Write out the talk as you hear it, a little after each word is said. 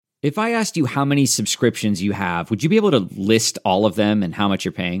If I asked you how many subscriptions you have, would you be able to list all of them and how much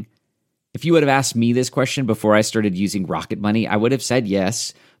you're paying? If you would have asked me this question before I started using Rocket Money, I would have said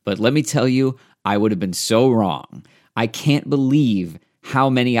yes, but let me tell you, I would have been so wrong. I can't believe how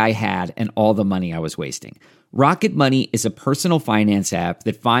many I had and all the money I was wasting. Rocket Money is a personal finance app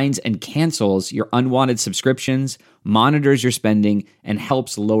that finds and cancels your unwanted subscriptions, monitors your spending, and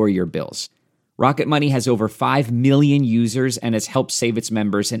helps lower your bills. Rocket Money has over 5 million users and has helped save its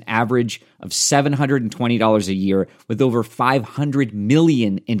members an average of $720 a year with over 500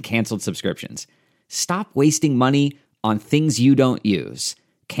 million in canceled subscriptions. Stop wasting money on things you don't use.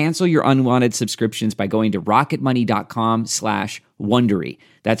 Cancel your unwanted subscriptions by going to rocketmoney.com/Wondery.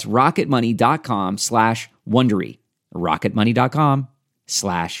 That's rocketmoney.com/Wondery.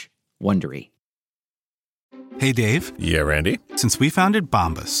 rocketmoney.com/Wondery. Hey, Dave. Yeah, Randy? Since we founded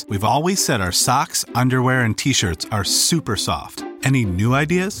Bombas, we've always said our socks, underwear, and T-shirts are super soft. Any new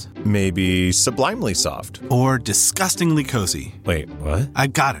ideas? Maybe sublimely soft. Or disgustingly cozy. Wait, what? I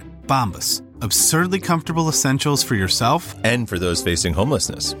got it. Bombas. Absurdly comfortable essentials for yourself and for those facing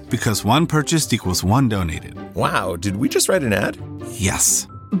homelessness. Because one purchased equals one donated. Wow, did we just write an ad? Yes.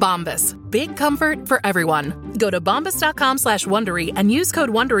 Bombas. Big comfort for everyone. Go to bombas.com/Wondery and use code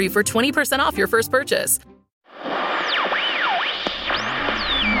WONDERY for 20% off your first purchase.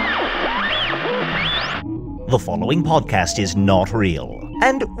 The following podcast is not real.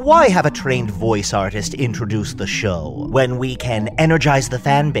 And why have a trained voice artist introduce the show when we can energize the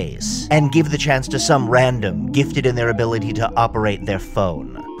fan base and give the chance to some random gifted in their ability to operate their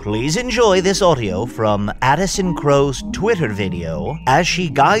phone? Please enjoy this audio from Addison Crow's Twitter video as she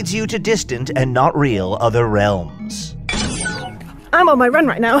guides you to distant and not real other realms. I'm on my run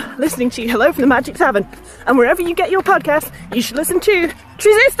right now, listening to Hello from the Magic Tavern. And wherever you get your podcast, you should listen to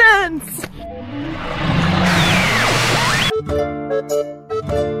Resistance!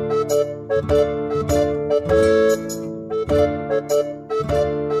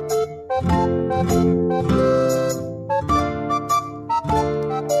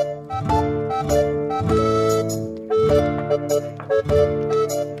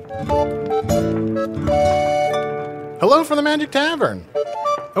 Hello from the Magic Tavern,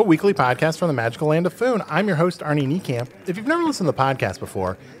 a weekly podcast from the magical land of Foon. I'm your host, Arnie Niekamp. If you've never listened to the podcast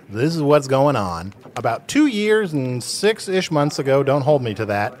before, this is what's going on. About 2 years and 6-ish months ago, don't hold me to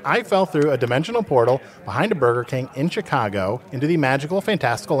that, I fell through a dimensional portal behind a Burger King in Chicago into the magical,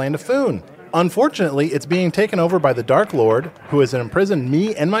 fantastical land of Foon. Unfortunately, it's being taken over by the Dark Lord, who has imprisoned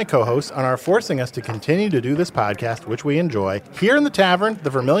me and my co-hosts and are forcing us to continue to do this podcast, which we enjoy, here in the tavern, the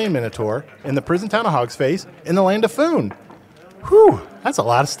Vermilion Minotaur, in the prison town of Hogsface, in the land of Foon. Whew, that's a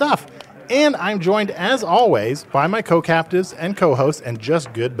lot of stuff. And I'm joined, as always, by my co-captives and co-hosts and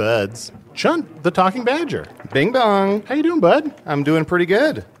just good buds. Chunt, the Talking Badger. Bing bong. How you doing, bud? I'm doing pretty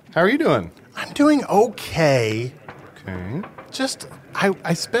good. How are you doing? I'm doing okay. Okay. Just,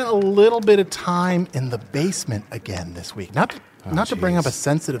 I spent a little bit of time in the basement again this week. Not to bring up a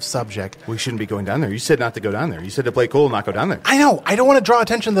sensitive subject. We shouldn't be going down there. You said not to go down there. You said to play cool, not go down there. I know. I don't want to draw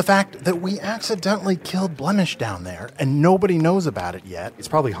attention to the fact that we accidentally killed Blemish down there, and nobody knows about it yet. It's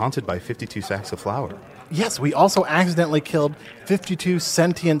probably haunted by 52 sacks of flour. Yes, we also accidentally killed 52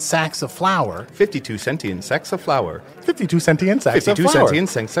 sentient sacks of flour. 52 sentient sacks of flour. 52 sentient sacks of flour. 52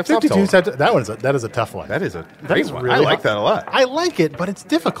 sentient sacks of flour. That is a tough one. That is a great one. I like that a lot. I like it, but it's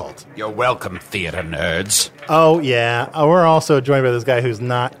difficult. You're welcome, theater nerds. Oh, yeah. We're also joined by this guy who's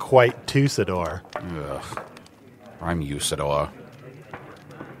not quite Tusador. Ugh. I'm Usador.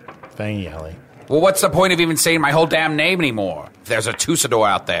 Fangy Alley. Well, what's the point of even saying my whole damn name anymore? If there's a Tusador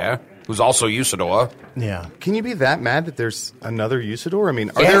out there who's also Usador. Yeah. Can you be that mad that there's another Usador? I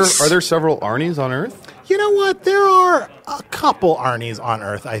mean, Yes. are there several Arnies on Earth? You know what? There are a couple Arnies on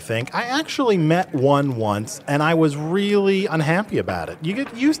Earth, I think. I actually met one once, and I was really unhappy about it. You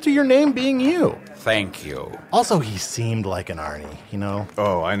get used to your name being you. Thank you. Also, he seemed like an Arnie, you know?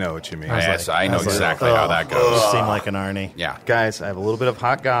 Oh, I know what you mean. Yes, I know exactly how that He goes. seemed like an Arnie. Yeah. Guys, I have a little bit of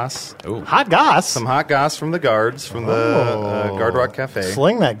hot goss. Ooh. Hot goss? Some hot goss from the guards from the Guard Rock Cafe.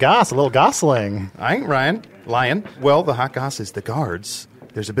 Sling that goss, a little gosling. I ain't lying. Well, the hot goss is the guards.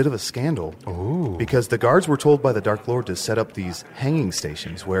 There's a bit of a scandal. Ooh. Because the guards were told by the Dark Lord to set up these hanging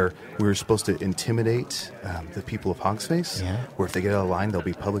stations where we were supposed to intimidate the people of Hogsface. Yeah. Where if they get out of line, they'll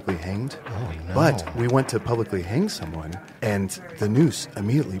be publicly hanged. Oh, no. But we went to publicly hang someone, and the noose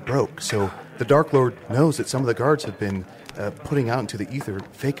immediately broke. So the Dark Lord knows that some of the guards have been putting out into the ether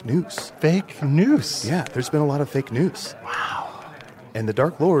fake news. Fake news? Yeah, there's been a lot of fake news. Wow. And the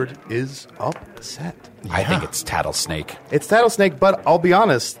Dark Lord is upset. I think it's Tattlesnake. It's Tattlesnake, but I'll be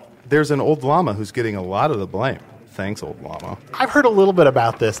honest, there's an old llama who's getting a lot of the blame. Thanks, old llama. I've heard a little bit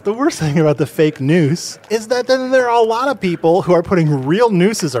about this. The worst thing about the fake noose is that then there are a lot of people who are putting real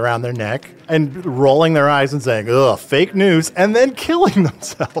nooses around their neck and rolling their eyes and saying, ugh, fake noose, and then killing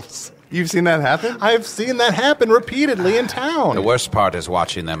themselves. You've seen that happen? I've seen that happen repeatedly in town. The worst part is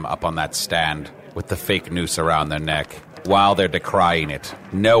watching them up on that stand with the fake noose around their neck while they're decrying it,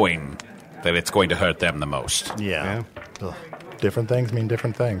 knowing that it's going to hurt them the most. Yeah. Ugh. Different things mean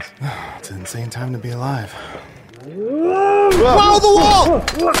different things. It's an insane time to be alive. Whoa, the wall!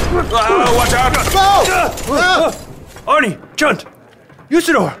 Oh, watch out! Arnie, Chunt,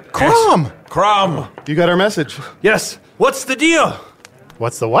 Usador. Crom! You got our message. Yes, what's the deal?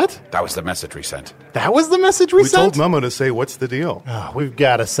 What's the what? That was the message we sent. That was the message we told sent? Momo to say, what's the deal? Oh, we've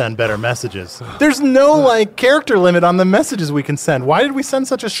got to send better messages. There's no, character limit on the messages we can send. Why did we send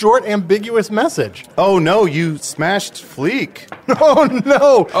such a short, ambiguous message? Oh, no, you smashed Fleek. Oh,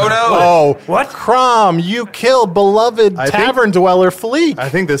 no. Oh, no. Oh, What? Crom, you killed beloved tavern dweller Fleek. I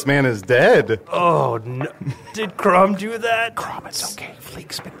think this man is dead. Oh, no. Did Crom do that? Crom, it's okay.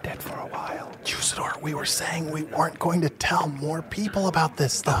 Fleek's been dead for a while. Usador, we were saying we weren't going to tell more people about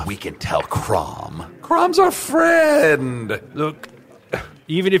this stuff. We can tell Crom. Crom's our friend. Look,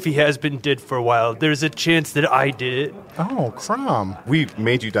 even if he has been dead for a while, there's a chance that I did it. Oh, Crom. We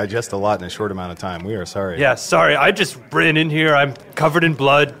made you digest a lot in a short amount of time. We are sorry. Yeah, sorry, I just ran in here. I'm covered in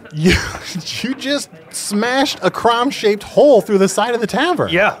blood. You just smashed a Crom-shaped hole through the side of the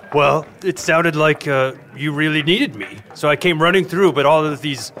tavern. Yeah, well, it sounded like you really needed me. So I came running through, but all of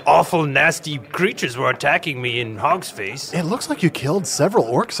these awful, nasty creatures were attacking me in Hog's Face. It looks like you killed several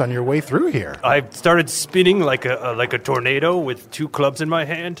orcs on your way through here. I started spinning like a tornado with two clubs in my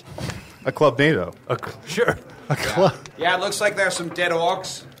hand. A club NATO. Sure. A club. Yeah, it looks like there's some dead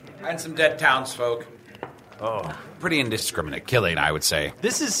orcs and some dead townsfolk. Oh. Pretty indiscriminate killing, I would say.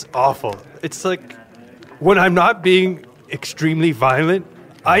 This is awful. It's like when I'm not being extremely violent,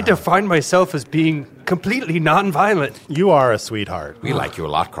 I define myself as being completely non-violent. You are a sweetheart. We like you a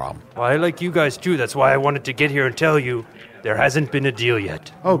lot, Crom. Well, I like you guys too. That's why I wanted to get here and tell you there hasn't been a deal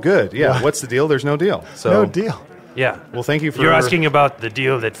yet. Oh, good. Yeah, what's the deal? There's no deal. So No deal. Yeah. Well, thank you for... You're asking about the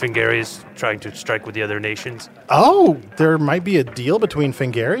deal that Fingaria is trying to strike with the other nations? Oh, there might be a deal between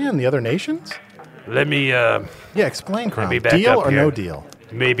Fingaria and the other nations? Let me, Yeah, explain, Crom. me back Deal up or here. no deal?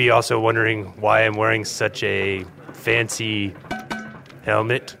 Maybe also wondering why I'm wearing such a fancy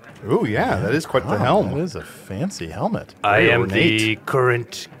helmet. Ooh, yeah, that is quite the helm. That is a fancy helmet. I am ornate. the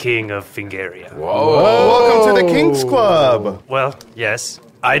current king of Fingaria. Welcome to the King's Club. Well, yes.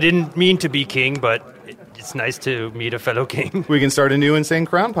 I didn't mean to be king, but it's nice to meet a fellow king. We can start a new insane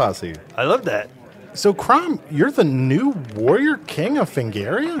crown posse. I love that. So, Crom, you're the new warrior king of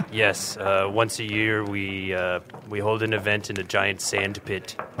Fingaria? Yes, once a year we hold an event in a giant sand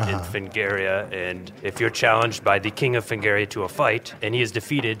pit in Fingaria, and if you're challenged by the king of Fingaria to a fight, and he is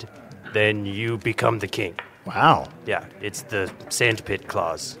defeated, then you become the king. Wow. Yeah, it's the sand pit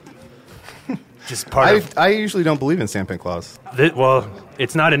clause. Just part of... I usually don't believe in Sandpit Clause. Well,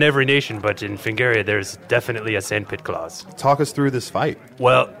 it's not in every nation, but in Fingaria there's definitely a sand pit clause. Talk us through this fight.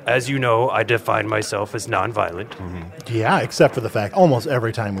 Well, as you know, I define myself as nonviolent. Yeah, except for the fact almost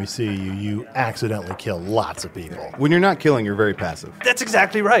every time we see you, you accidentally kill lots of people. When you're not killing, you're very passive. That's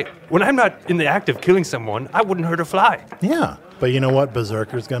exactly right. When I'm not in the act of killing someone, I wouldn't hurt a fly. Yeah, but you know what?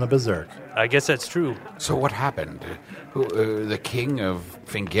 Berserker's gonna berserk. I guess that's true. So what happened? The king of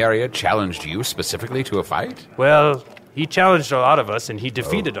Fingaria challenged you specifically to a fight? Well, he challenged a lot of us, and he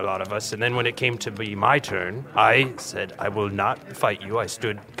defeated a lot of us. And then when it came to be my turn, I said, I will not fight you. I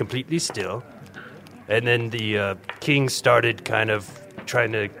stood completely still. And then the king started kind of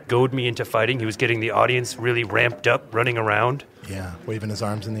trying to goad me into fighting. He was getting the audience really ramped up, running around. Yeah, waving his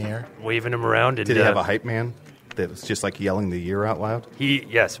arms in the air. Waving him around. And, Did he have a hype man that was just like yelling the year out loud?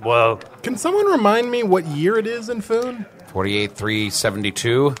 Yes, well... Can someone remind me what year it is in Foon?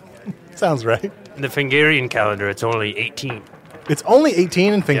 48,372. Sounds right. In the Fingarian calendar, it's only 18. It's only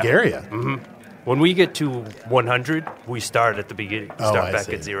 18 in Fingaria. Mm-hmm. When we get to 100, we start at the beginning. We start back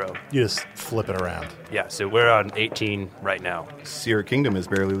at 0. You just flip it around. Yeah, so we're on 18 right now. Sierra Kingdom is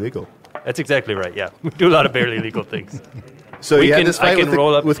barely legal. That's exactly right, yeah. We do a lot of barely legal things. So you had this fight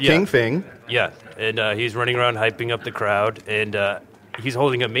with King Fing. Yeah, and he's running around hyping up the crowd, and he's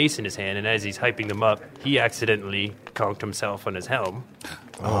holding a mace in his hand, and as he's hyping them up, he accidentally conked himself on his helm.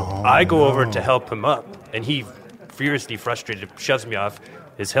 I go over to help him up, and he, furiously frustrated, shoves me off.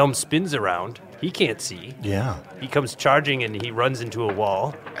 His helm spins around. He can't see. Yeah. He comes charging, and he runs into a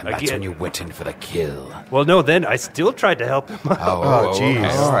wall. And that's when you went in for the kill. Well, no, then I still tried to help him up. Oh, jeez.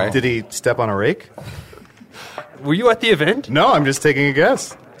 Okay, all right. Did he step on a rake? Were you at the event? No, I'm just taking a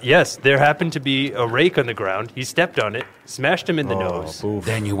guess. Yes, there happened to be a rake on the ground. He stepped on it, smashed him in the nose.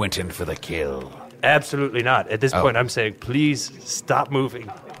 Then you went in for the kill. Absolutely not. At this point, I'm saying, please stop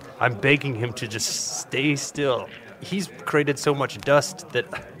moving. I'm begging him to just stay still. He's created so much dust that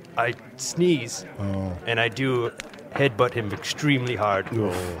I sneeze, and I do headbutt him extremely hard.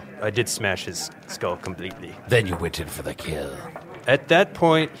 I did smash his skull completely. Then you went in for the kill. At that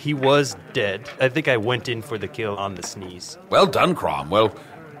point, he was dead. I think I went in for the kill on the sneeze. Well done, Crom. Well,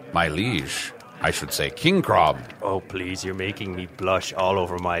 my liege, I should say King Crom. Oh, please, you're making me blush all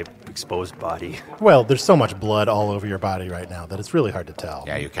over my exposed body. Well, there's so much blood all over your body right now that it's really hard to tell.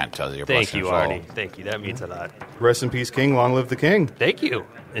 Yeah, you can't tell you're Thank blushing you, at all. Arnie. Thank you. That means a lot. Rest in peace, King. Long live the king. Thank you.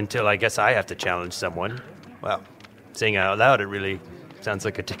 Until I guess I have to challenge someone. Well, saying it out loud, it really sounds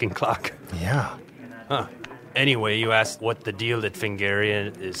like a ticking clock. Yeah. Huh. Anyway, you asked what the deal that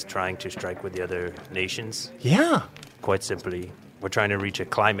Fingaria is trying to strike with the other nations. Yeah. Quite simply, we're trying to reach a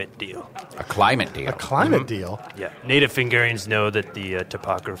climate deal. A climate deal? A climate deal? Yeah. Native Fingarians know that the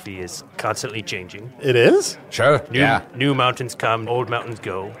topography is constantly changing. It is? Sure, New mountains come, old mountains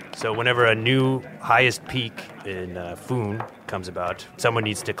go. So whenever a new highest peak in Foon comes about, someone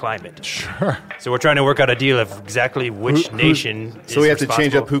needs to climb it. Sure. So we're trying to work out a deal of exactly which nation is So we have to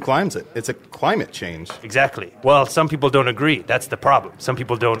change up responsible. who climbs it. It's a climate change. Exactly. Well, some people don't agree. That's the problem. Some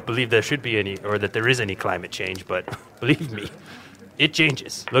people don't believe there should be any, or that there is any climate change, but believe me, it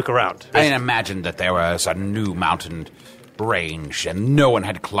changes. Look around. I imagined that there was a new mountain range and no one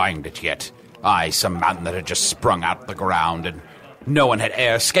had climbed it yet. Some mountain that had just sprung out the ground and no one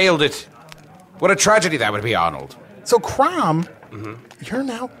had scaled it. What a tragedy that would be, Arnold. So, Crom, you're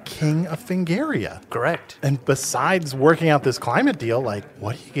now king of Fingaria. Correct. And besides working out this climate deal, like,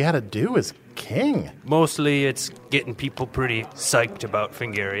 what do you got to do as king? Mostly it's getting people pretty psyched about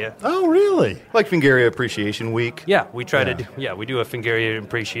Fingaria. Oh, really? Like Fingaria Appreciation Week. Yeah, we try to do, we do a Fingaria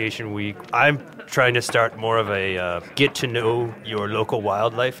Appreciation Week. I'm trying to start more of a get to know your local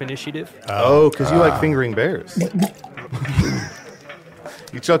wildlife initiative. Oh, because you like fingering bears.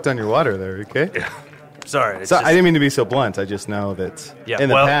 You choked on your water there, okay? Sorry. So I didn't mean to be so blunt. I just know that in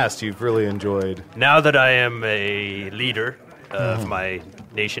the past you've really enjoyed. Now that I am a leader of my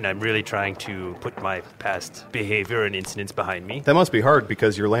nation, I'm really trying to put my past behavior and incidents behind me. That must be hard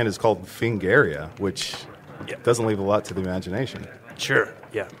because your land is called Fingaria, which doesn't leave a lot to the imagination. Sure,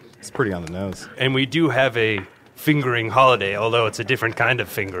 yeah. It's pretty on the nose. And we do have a fingering holiday, although it's a different kind of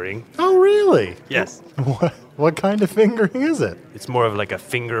fingering. Oh, really? Yes. What kind of fingering is it? It's more of like a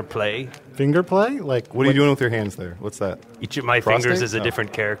finger play. Finger play? Like, what are you doing with your hands there? What's that? Each of my Prostate? fingers is a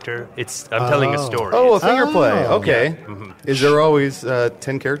different character. I'm telling a story. Oh, a finger play. Okay. Yeah. Mm-hmm. Is there always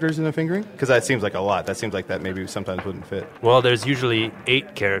 10 characters in a fingering? Because that seems like a lot. That seems like that maybe sometimes wouldn't fit. Well, there's usually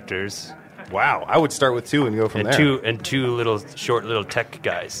 8 characters. Wow. I would start with 2 and go from there. Two little short little tech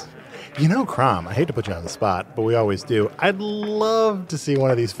guys. You know, Crom, I hate to put you on the spot, but we always do. I'd love to see one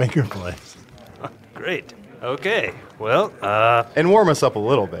of these finger plays. Great. Okay. Well, and warm us up a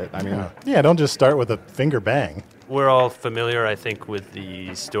little bit. I mean, yeah, don't just start with a finger bang. We're all familiar, I think, with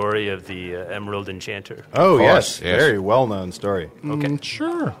the story of the Emerald Enchanter. Oh, yes. Very well-known story. Okay.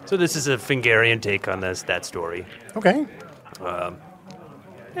 Sure. So this is a Fingarian take on that story. Okay.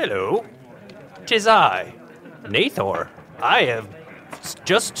 Hello. 'Tis I, Nathor. I have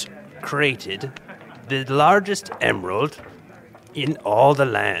just created the largest emerald in all the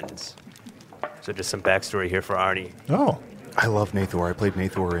lands. So just some backstory here for Arnie. Oh. I love Nathor. I played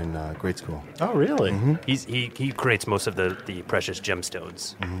Nathor in grade school. Oh, really? Mm-hmm. He creates most of the precious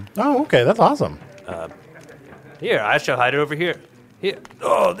gemstones. Mm-hmm. Oh, okay. That's awesome. Here, I shall hide it over here. Here.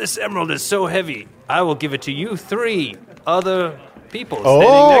 Oh, this emerald is so heavy. I will give it to you 3 other people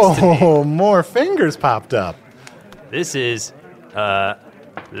standing next to me. Oh, more fingers popped up. This is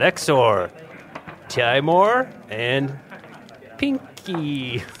Lexor, Timor, and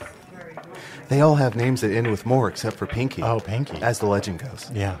Pinky. They all have names that end with more except for Pinky. Oh, Pinky. As the legend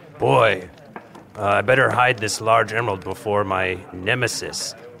goes. Yeah. Boy, I better hide this large emerald before my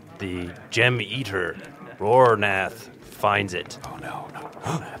nemesis, the gem eater, Rornath, finds it. Oh, no.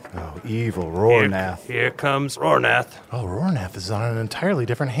 Oh, evil Rornath. Here comes Rornath. Oh, Rornath is on an entirely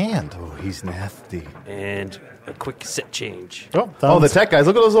different hand. Oh, he's nasty. And a quick set change. Oh, the tech guys.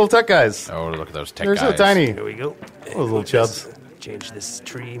 Look at those little tech guys. Oh, look at those tech They're guys. so tiny. Here we go. Those little chubs. Change this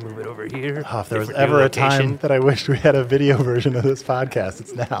tree, move it over here. Oh, if there was Different ever new a time location. that I wished we had a video version of this podcast,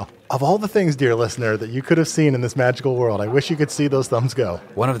 it's now. Of all the things, dear listener, that you could have seen in this magical world, I wish you could see those thumbs go.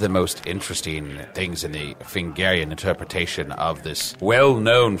 One of the most interesting things in the Fingarian interpretation of this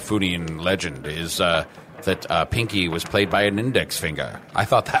well-known Funian legend is that Pinky was played by an index finger. I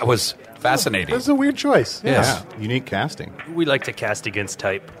thought that was fascinating. This is a weird choice. Yes. Yeah, unique casting. We like to cast against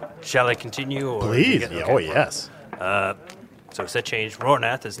type. Shall I continue? Or Please. Okay. Oh, yes. So set change.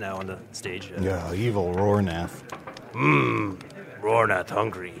 Rornath is now on the stage. Yeah, evil Rornath. Rornath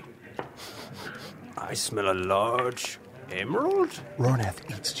hungry. I smell a large emerald? Rornath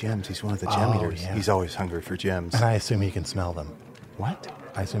eats gems. He's one of the gem eaters. yeah. He's always hungry for gems. And I assume he can smell them. What?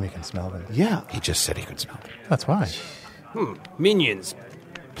 I assume he can smell them. Yeah. He just said he could smell it. That's why. Minions,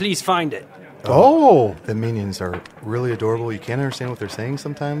 please find it. Oh! The minions are really adorable. You can't understand what they're saying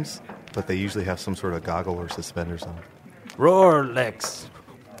sometimes, but they usually have some sort of goggle or suspenders on. Roar, Lex.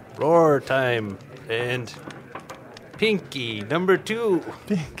 Roar time. And Pinky, number 2.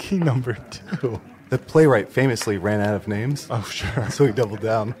 Pinky number 2. The playwright famously ran out of names. Oh, sure. So he doubled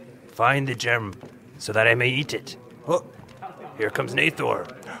down. Find the gem so that I may eat it. Oh, here comes Nathor.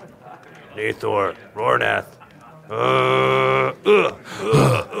 Nathor, Rornath. Oh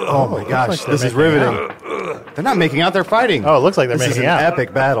my gosh, like this is they're making riveting. They're not making out, they're fighting. Oh, it looks like they're this making is an out.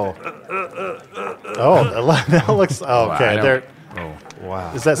 epic battle. Oh, that looks... Oh, okay, they're...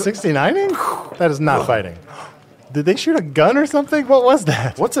 Wow. Is that 69ing? That is not fighting. Did they shoot a gun or something? What was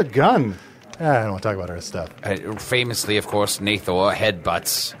that? What's a gun? I don't want to talk about her stuff. Famously, of course, Nathor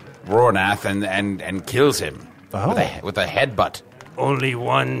headbutts Rornath and kills him with a headbutt. Only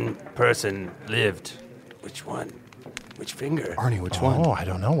one person lived. Which one? Which finger? Arnie, which one? Oh, I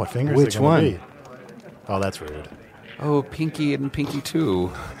don't know. What fingers Which are going to one? be? Oh, that's rude. Oh, Pinky and Pinky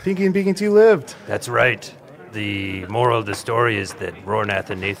 2. Pinky and Pinky 2 lived. That's right. The moral of the story is that Rornath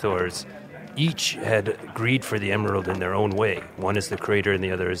and Nathor's each had greed for the emerald in their own way. One is the creator and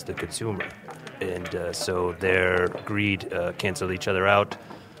the other is the consumer. And so their greed cancel each other out.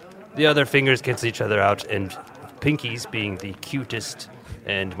 The other fingers cancel each other out, and Pinky's, being the cutest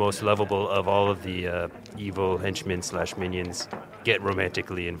and most lovable of all of the evil henchmen / minions, get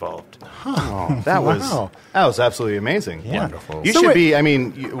romantically involved. Oh, that was absolutely amazing. Yeah. Wonderful. You should be, I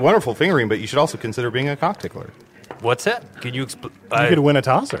mean, wonderful fingering, but you should also consider being a cock tickler. What's that? Can you explain? You could win a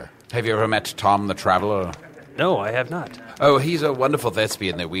tosser. Have you ever met Tom the Traveler? No, I have not. Oh, he's a wonderful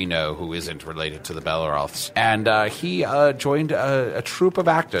thespian that we know who isn't related to the Belleroths. And he joined a troupe of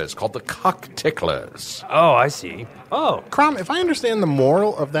actors called the Cock Ticklers. Oh, I see. Oh. Crom, if I understand the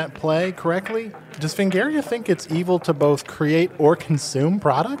moral of that play correctly, does Fingaria think it's evil to both create or consume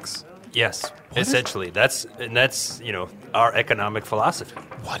products? Yes, essentially. That's our economic philosophy.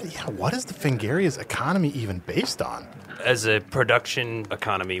 What is the Fingaria's economy even based on? As a production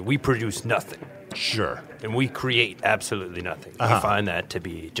economy, we produce nothing. Sure. And we create absolutely nothing. We find that to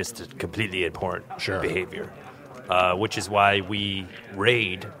be just a completely abhorrent behavior, which is why we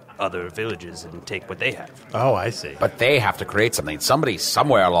raid other villages and take what they have. Oh, I see. But they have to create something. Somebody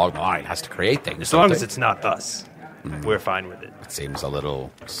somewhere along the line has to create things. As long as it's not us, we're fine with it. It seems a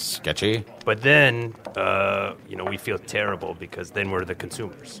little sketchy. But then, we feel terrible because then we're the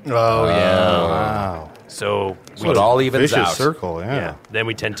consumers. Oh, yeah. Wow. So it all evens Vicious out. circle, yeah. Then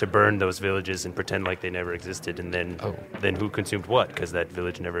we tend to burn those villages and pretend like they never existed, and then who consumed what? Because that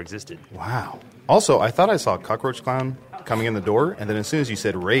village never existed. Wow. Also, I thought I saw Cockroach Clown coming in the door, and then as soon as you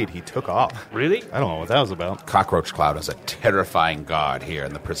said raid, he took off. Really? I don't know what that was about. Cockroach Clown is a terrifying god here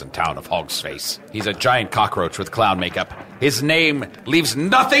in the prison town of Hogsface. He's a giant cockroach with clown makeup. His name leaves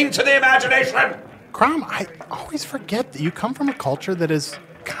nothing to the imagination! Crom, I always forget that you come from a culture that is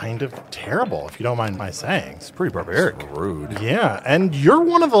kind of terrible, if you don't mind my saying. It's pretty barbaric. Rude. Yeah, and you're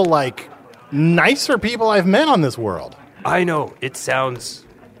one of the, nicer people I've met on this world. I know, it sounds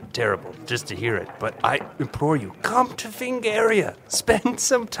terrible just to hear it, but I implore you, come to Fingaria. Spend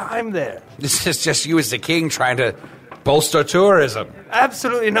some time there. This is just you as the king trying to bolster tourism.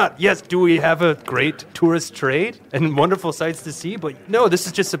 Absolutely not. Yes, do we have a great tourist trade and wonderful sights to see? But no, this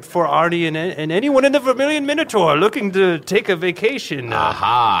is just for Arnie and anyone in the Vermilion Minotaur looking to take a vacation.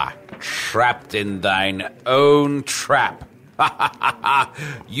 Aha! Trapped in thine own trap.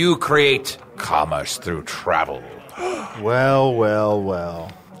 You create commerce through travel.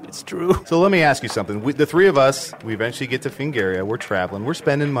 Well. It's true. So let me ask you something. The three of us, we eventually get to Fingaria. We're traveling. We're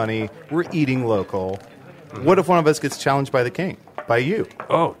spending money. We're eating local. What if one of us gets challenged by the king? By you?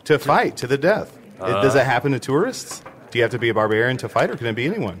 Oh. To fight to the death. Does that happen to tourists? Do you have to be a barbarian to fight, or can it be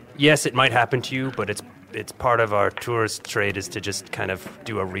anyone? Yes, it might happen to you, but it's part of our tourist trade is to just kind of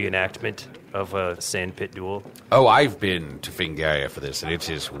do a reenactment of a sandpit duel. Oh, I've been to Fingaria for this, and it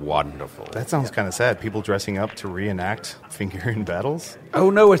is wonderful. That sounds kind of sad. People dressing up to reenact Fingarian battles? Oh,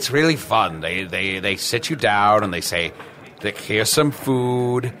 no, it's really fun. They sit you down, and they say, here's some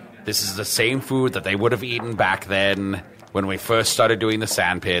food. This is the same food that they would have eaten back then. when we first started doing the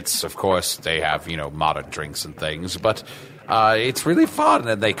sand pits, of course, they have, modern drinks and things, but it's really fun.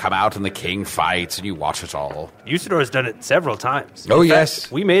 And they come out and the king fights and you watch it all. Usador's done it several times. Oh, In fact,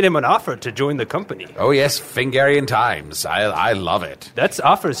 yes. We made him an offer to join the company. Oh, yes, Fingarian times. I love it. That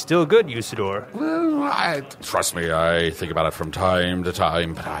offer's still good, Usador. Well, trust me, I think about it from time to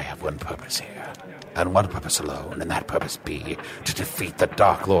time, but I have one purpose here. And one purpose alone, and that purpose be to defeat the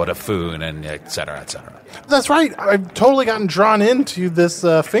Dark Lord of Foon, and et cetera, et cetera. That's right. I've totally gotten drawn into this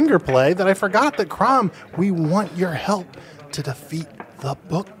finger play that I forgot that, Crom, we want your help to defeat the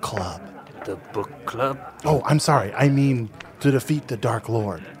book club. The book club? Oh, I'm sorry. I mean to defeat the Dark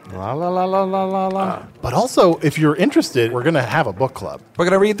Lord. La la la la la la la. But also, if you're interested, we're going to have a book club. We're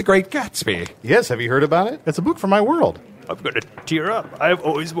going to read The Great Gatsby. Yes, have you heard about it? It's a book for my world. I'm going to tear up. I've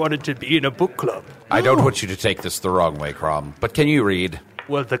always wanted to be in a book club. I don't want you to take this the wrong way, Crom, but can you read?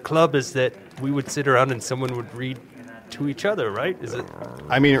 Well, the club is that we would sit around and someone would read to each other, right? Is it?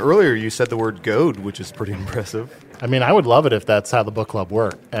 I mean, earlier you said the word goad, which is pretty impressive. I mean, I would love it if that's how the book club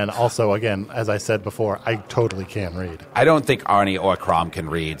worked. And also, again, as I said before, I totally can read. I don't think Arnie or Crom can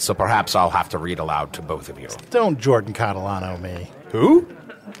read, so perhaps I'll have to read aloud to both of you. Don't Jordan Catalano me. Who?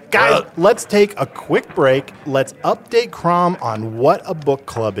 Guys, let's take a quick break. Let's update Crom on what a book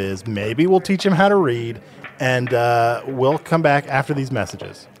club is. Maybe we'll teach him how to read. And we'll come back after these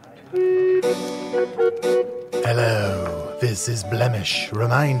messages. Hello, this is Blemish,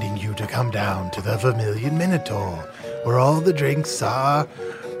 reminding you to come down to the Vermilion Minotaur, where all the drinks are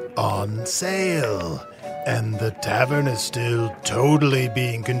on sale. And the tavern is still totally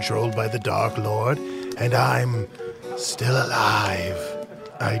being controlled by the Dark Lord, and I'm still alive.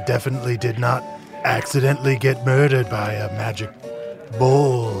 I definitely did not accidentally get murdered by a magic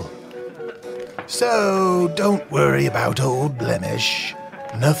bull. So, don't worry about old Blemish.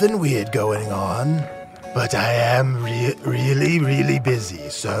 Nothing weird going on. But I am really, really busy,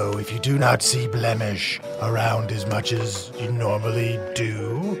 so if you do not see Blemish around as much as you normally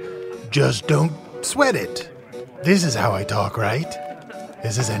do, just don't sweat it. This is how I talk, right?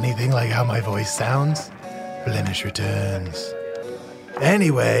 Is this anything like how my voice sounds? Blemish returns.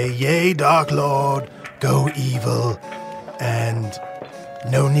 Anyway, yay, Dark Lord, go evil, and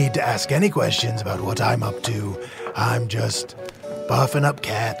no need to ask any questions about what I'm up to. I'm just buffing up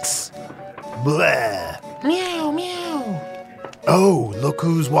cats. Blah. Meow, meow. Oh, look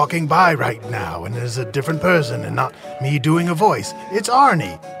who's walking by right now, and there's a different person and not me doing a voice. It's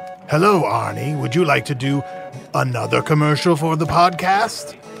Arnie. Hello, Arnie. Would you like to do another commercial for the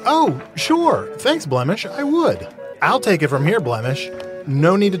podcast? Oh, sure. Thanks, Blemish. I would. I'll take it from here, Blemish.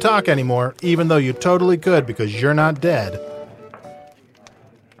 No need to talk anymore, even though you totally could because you're not dead.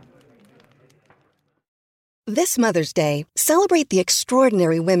 This Mother's Day, celebrate the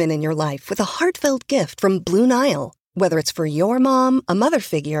extraordinary women in your life with a heartfelt gift from Blue Nile. Whether it's for your mom, a mother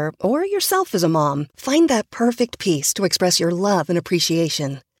figure, or yourself as a mom, find that perfect piece to express your love and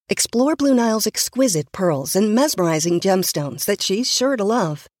appreciation. Explore Blue Nile's exquisite pearls and mesmerizing gemstones that she's sure to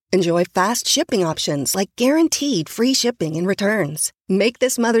love. Enjoy fast shipping options like guaranteed free shipping and returns. Make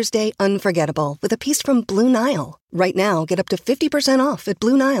this Mother's Day unforgettable with a piece from Blue Nile. Right now, get up to 50% off at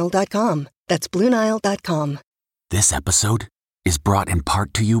BlueNile.com. That's BlueNile.com. This episode is brought in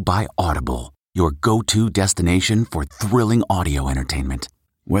part to you by Audible, your go-to destination for thrilling audio entertainment.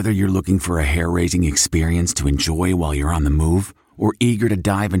 Whether you're looking for a hair-raising experience to enjoy while you're on the move or eager to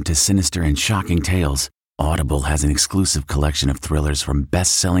dive into sinister and shocking tales, Audible has an exclusive collection of thrillers from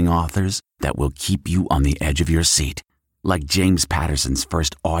best-selling authors that will keep you on the edge of your seat. Like James Patterson's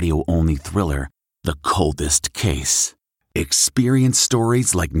first audio-only thriller, The Coldest Case. Experience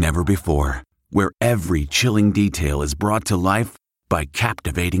stories like never before, where every chilling detail is brought to life by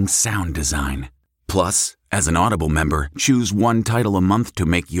captivating sound design. Plus, as an Audible member, choose one title a month to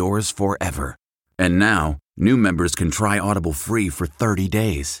make yours forever. And now, new members can try Audible free for 30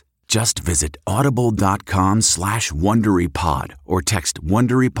 days. Just visit audible.com/WonderyPod or text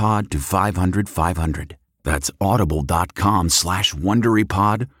WonderyPod to 500-500. That's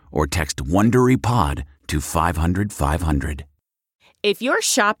audible.com/WonderyPod or text WonderyPod to 500-500. If you're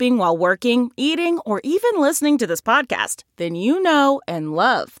shopping while working, eating, or even listening to this podcast, then you know and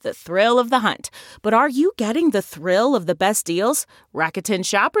love the thrill of the hunt. But are you getting the thrill of the best deals? Rakuten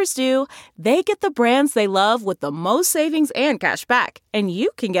shoppers do. They get the brands they love with the most savings and cash back. And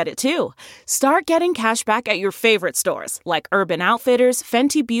you can get it too. Start getting cash back at your favorite stores like Urban Outfitters,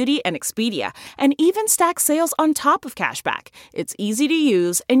 Fenty Beauty, and Expedia. And even stack sales on top of cash back. It's easy to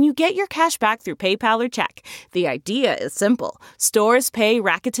use, and you get your cash back through PayPal or check. The idea is simple. Stores stores pay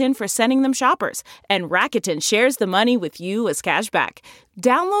Rakuten for sending them shoppers, and Rakuten shares the money with you as cashback.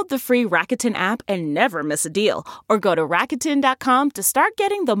 Download the free Rakuten app and never miss a deal. Or go to Rakuten.com to start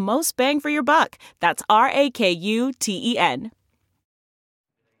getting the most bang for your buck. That's Rakuten.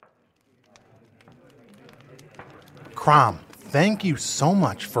 Crom, thank you so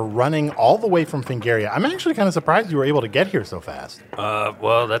much for running all the way from Fingaria. I'm actually kind of surprised you were able to get here so fast.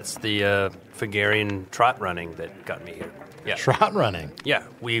 Well, that's the Fingarian trot running that got me here. Yeah. Trot running? Yeah,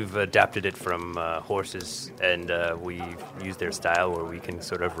 we've adapted it from horses, and we've used their style where we can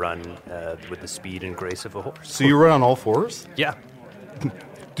sort of run with the speed and grace of a horse. So you run on all fours? Yeah.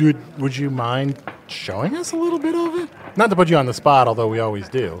 Dude, would you mind showing us a little bit of it? Not to put you on the spot, although we always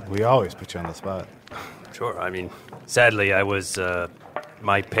do. We always put you on the spot. Sure. I mean, sadly, I was...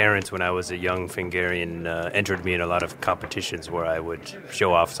 my parents, when I was a young Fingarian, entered me in a lot of competitions where I would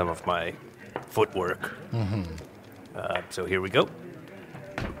show off some of my footwork. Mm-hmm. So here we go.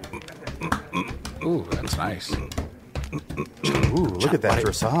 Ooh, that's nice. Ooh, look at that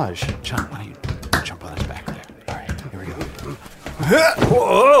dressage. John, why don't you jump on his back there? All right, here we go.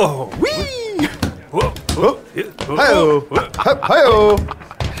 Whoa! Whee! Whoa! Whoa! Hi-oh!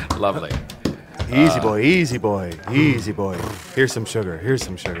 Hi-oh! Lovely. Easy boy, easy boy, easy boy. Here's some sugar, here's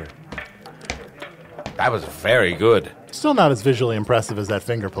some sugar. That was very good. Still not as visually impressive as that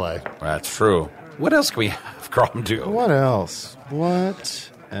finger play. That's true. What else can we have Crom do? What else? What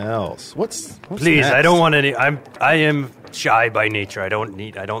else? What's Please, next? I don't want any. I am shy by nature. I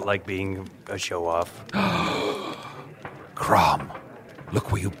don't like being a show off. Crom,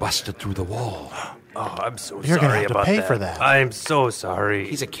 look where you busted through the wall. Oh, I'm so You're sorry gonna have to about pay that. for that. I'm so sorry.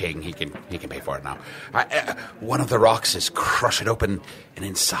 He's a king. He can pay for it now. One of the rocks is crush it open, and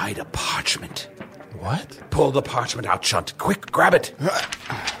inside a parchment. What? Pull the parchment out, Chunt. Quick, grab it.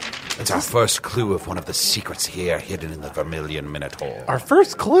 It's our first clue of one of the secrets here hidden in the Vermilion Minotaur. Our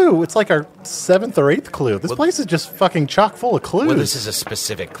first clue? It's like our 7th or 8th clue. This place is just fucking chock full of clues. Well, this is a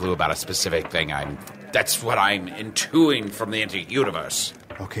specific clue about a specific thing. That's what I'm intuing from the universe.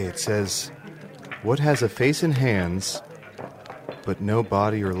 Okay, it says, what has a face and hands, but no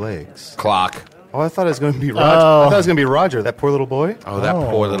body or legs? Clock. Oh, I thought it was going to be Roger. I thought it was going to be Roger, that poor little boy. Oh, that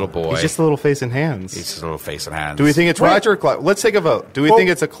poor little boy. He's just a little face and hands. He's just a little face and hands. Do we think it's Roger or clock? Let's take a vote. Do we think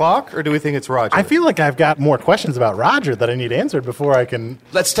it's a clock or do we think it's Roger? I feel like I've got more questions about Roger that I need answered before I can...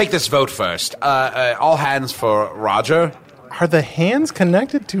 Let's take this vote first. All hands for Roger. Are the hands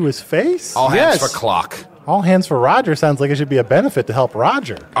connected to his face? All hands for Clock. All hands for Roger sounds like it should be a benefit to help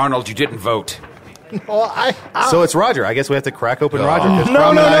Roger. Arnold, you didn't vote. Well, So it's Roger. I guess we have to crack open Roger.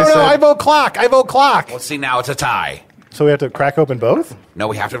 No, I vote Clock. I vote Clock. Well, see, now it's a tie. So we have to crack open both? No,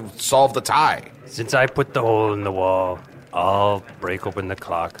 we have to solve the tie. Since I put the hole in the wall, I'll break open the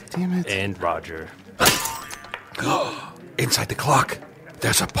clock. Damn it. And Roger. Inside the clock,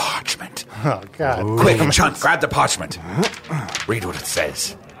 there's a parchment. Oh, God. Quick, Chunt, grab the parchment. Read what it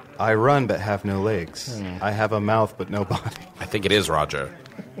says. I run but have no legs. I have a mouth but no body. I think it is Roger.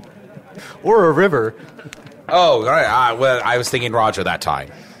 Or a river. Oh, all right. Well, I was thinking Roger that time.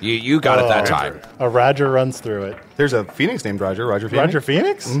 You got it that time. A Roger runs through it. There's a Phoenix named Roger. Roger Phoenix. Roger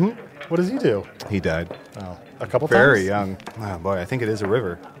Phoenix? Mm-hmm. What does he do? He died. Oh, a couple Very times? young. Oh, boy, I think it is a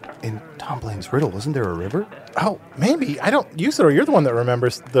river. In Tom Blaine's riddle, wasn't there a river? Oh, maybe. I don't... Usador, you're the one that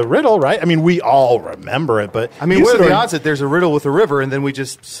remembers the riddle, right? I mean, we all remember it, but... I mean, what are the Usador- odds that there's a riddle with a river and then we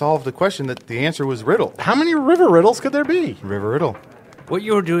just solved the question that the answer was riddle? How many river riddles could there be? River riddle. What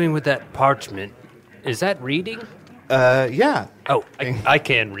you're doing with that parchment, is that reading? Yeah. Oh, I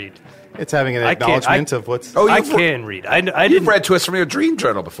can read. It's having an acknowledgement of what's... Oh, I can read. I You've didn't read to us from your dream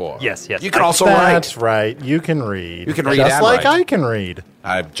journal before. Yes. You can also write. That's right. You can read. You can read Just and like write. I can read.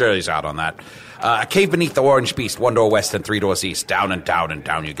 Jerry's out on that. A cave beneath the orange beast, 1 door west and 3 doors east. Down and down and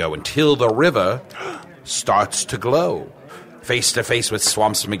down you go until the river starts to glow. Face to face with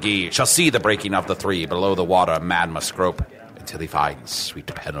Swamps McGee, shall see the breaking of the 3. Below the water, man must grope until he finds sweet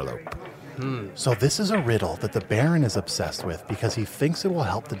Penelope. So this is a riddle that the Baron is obsessed with because he thinks it will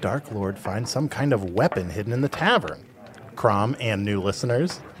help the Dark Lord find some kind of weapon hidden in the tavern. Crom and new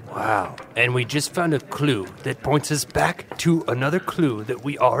listeners. Wow. And we just found a clue that points us back to another clue that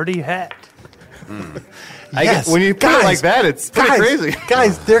we already had. Yes, when you put it like that, it's pretty crazy.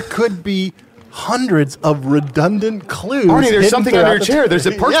 Guys, there could be hundreds of redundant clues. Arnie, there's hidden something throughout under your the- chair. There's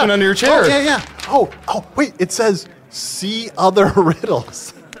a parchment under your chair. Oh, yeah. Oh, wait. It says, see other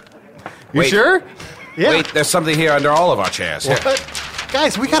riddles. You sure? Yeah. Wait, there's something here under all of our chairs. Here. What?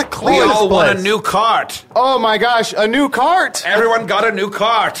 Guys, we gotta We clear this all want place. a new cart. Oh, my gosh, a new cart. Everyone got a new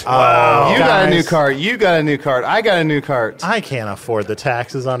cart. You got a new guys. cart. You got a new cart. I got a new cart. I can't afford the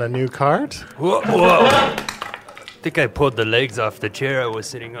taxes on a new cart. Whoa. think I pulled the legs off the chair I was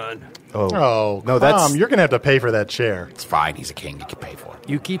sitting on. Oh, no, you're going to have to pay for that chair. It's fine. He's a king. He can pay for it.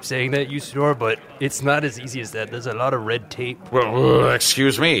 You keep saying that, Usador, but it's not as easy as that. There's a lot of red tape. Well,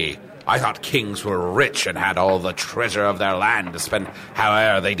 excuse me. I thought kings were rich and had all the treasure of their land to spend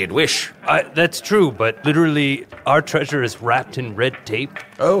however they did wish. That's true, but literally our treasure is wrapped in red tape.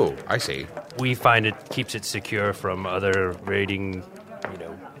 Oh, I see. We find it keeps it secure from other raiding,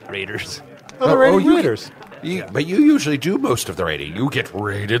 raiders. Raiders. But you usually do most of the raiding. You get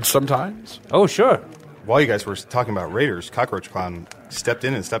raided sometimes? Oh, sure. While you guys were talking about raiders, Cockroach Clown stepped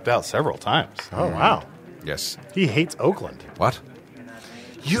in and stepped out several times. Oh, wow. Yes. He hates Oakland. What?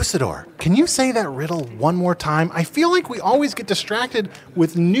 Usador, can you say that riddle one more time? I feel like we always get distracted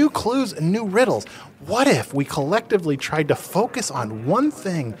with new clues and new riddles. What if we collectively tried to focus on one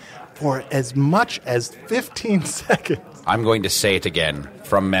thing for as much as 15 seconds? I'm going to say it again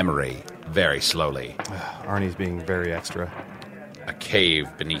from memory, very slowly. Arnie's being very extra. A cave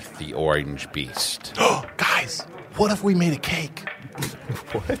beneath the orange beast. Guys, what if we made a cake?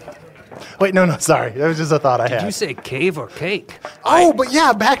 What? Wait, no, sorry. That was just a thought I had. Did you say cave or cake? Oh, but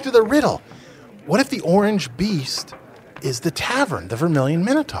yeah, back to the riddle. What if the orange beast is the tavern, the Vermilion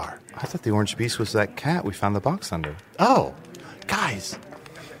Minotaur? I thought the orange beast was that cat we found the box under. Oh, guys,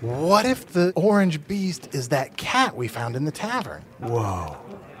 what if the orange beast is that cat we found in the tavern? Whoa,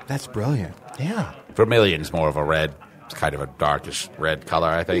 that's brilliant. Yeah. Vermilion's more of a red. It's kind of a darkish red color,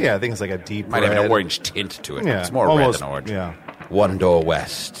 I think. Yeah, I think it's like a deep Might red. have an orange tint to it. Yeah, It's more almost, red than orange. Yeah. 1 door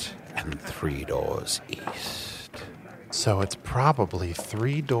west and 3 doors east. So it's probably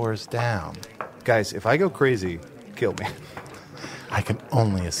 3 doors down. Guys, if I go crazy, kill me. I can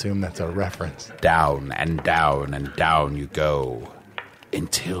only assume that's a reference. Down and down and down you go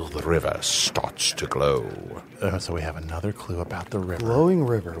until the river starts to glow. So we have another clue about the river. Glowing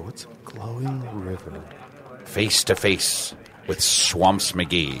river. What's a glowing river? Face to face with Swamps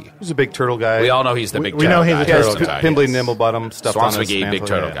McGee. He's a big turtle guy. We all know he's the big we turtle know he's guy. a turtle Yes, guy. Pimbly Nimblebottom stuff Swamps on his McGee, mantle, big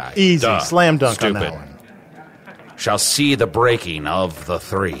turtle yeah. guy. Easy. Duh. Slam dunk Stupid. on that one. Shall see the breaking of the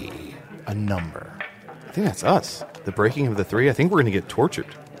 3. A number. I think that's us. The breaking of the 3. I think we're going to get tortured.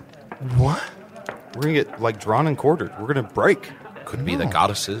 What? We're going to get, drawn and quartered. We're going to break. Could be the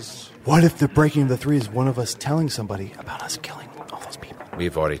goddesses. What if the breaking of the 3 is one of us telling somebody about us killing all those people?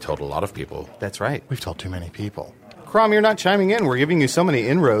 We've already told a lot of people. That's right. We've told too many people. Crom, you're not chiming in. We're giving you so many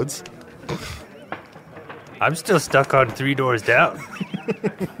inroads. I'm still stuck on 3 doors down.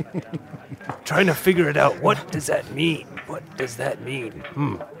 Trying to figure it out. What does that mean? What does that mean?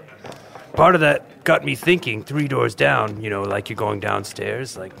 Part of that got me thinking 3 doors down, like you're going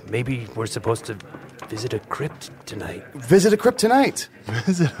downstairs. Like maybe we're supposed to visit a crypt tonight. Visit a crypt tonight.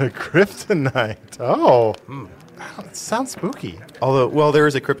 Visit a crypt tonight. Oh. That sounds spooky. Although, well, there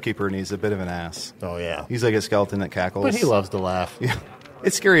is a crypt keeper, and he's a bit of an ass. Oh, yeah. He's like a skeleton that cackles. But he loves to laugh. Yeah.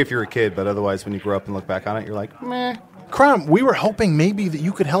 It's scary if you're a kid, but otherwise, when you grow up and look back on it, you're like, meh. Crom, we were hoping maybe that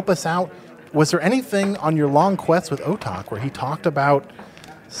you could help us out. Was there anything on your long quest with Otak where he talked about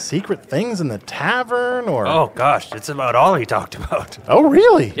secret things in the tavern, or... Oh, gosh, that's about all he talked about. Oh,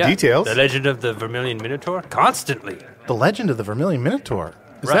 really? Yeah. Details? The legend of the Vermilion Minotaur? Constantly. The legend of the Vermilion Minotaur.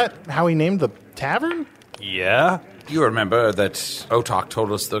 Is Right. that how he named the tavern? Yeah. You remember that Otak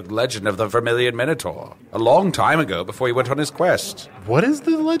told us the legend of the Vermilion Minotaur a long time ago before he went on his quest. What is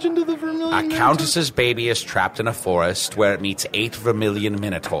the legend of the Vermilion A Minotaur? countess's baby is trapped in a forest where it meets 8 Vermilion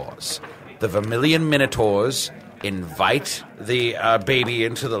Minotaurs. The Vermilion Minotaurs invite the baby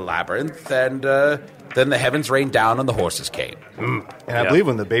into the labyrinth, and then the heavens rain down and the horses came. And I believe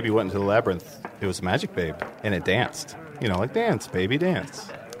when the baby went into the labyrinth, it was a magic babe, and it danced. Like dance, baby, dance.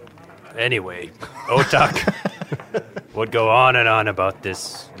 Anyway, Otak would go on and on about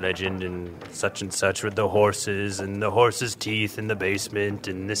this legend and such with the horse's teeth in the basement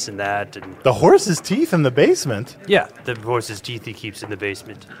and this and that. And The horse's teeth in the basement? yeah, the horse's teeth he keeps in the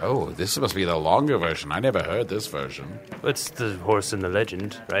basement. Oh, this must be the longer version. I never heard this version. It's the horse in the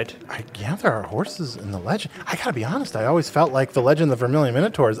legend, right? Yeah, there are horses in the legend. I gotta be honest, I always felt like the legend of the Vermilion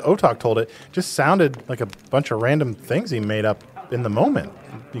Minotaur, as Otak told it, just sounded like a bunch of random things he made up in the moment.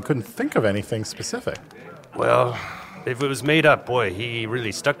 You couldn't think of anything specific. Well, if it was made up, boy, he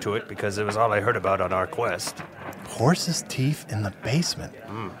really stuck to it because it was all I heard about on our quest. Horse's teeth in the basement.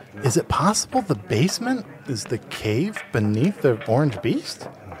 Is it possible the basement is the cave beneath the orange beast?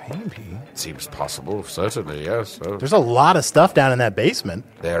 Maybe. Seems possible, certainly, yes. There's a lot of stuff down in that basement.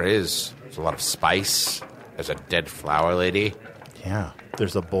 There is. There's a lot of spice. There's a dead flower lady. Yeah.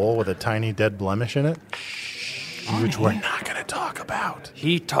 There's a bowl with a tiny dead blemish in it, which we're not going to talk about.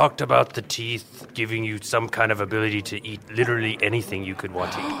 He talked about the teeth giving you some kind of ability to eat literally anything you could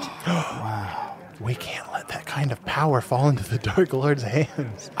want to eat. We can't let that kind of power fall into the Dark Lord's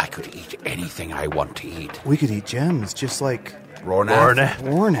hands. I could eat anything I want to eat. We could eat gems, just like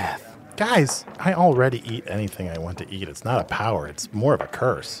Rornath. Guys, I already eat anything I want to eat. It's not a power. It's more of a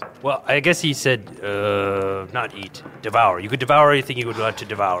curse. Well, I guess he said, not eat, devour. You could devour anything you would want to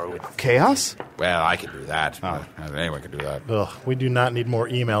devour with. Chaos? Well, I can do that. Anyone can do that. Ugh, we do not need more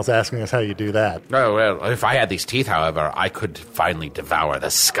emails asking us how you do that. Oh, well, if I had these teeth, however, I could finally devour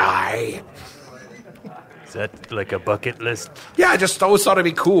the sky. Is that like a bucket list? Yeah, I just always thought it'd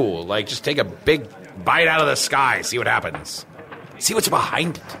be cool. Like, just take a big bite out of the sky, see what happens. See what's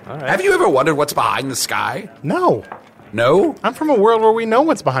behind it. All right. Have you ever wondered what's behind the sky? No. No? I'm from a world where we know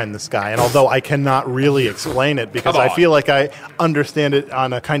what's behind the sky, and although I cannot really explain it because I feel like I understand it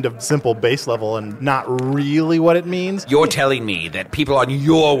on a kind of simple base level and not really what it means. You're telling me that people on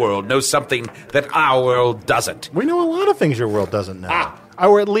your world know something that our world doesn't. We know a lot of things your world doesn't know.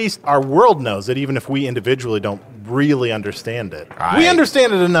 Or at least our world knows it, even if we individually don't really understand it. We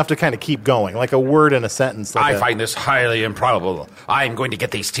understand it enough to kind of keep going, like a word in a sentence. I find this highly improbable. I am going to get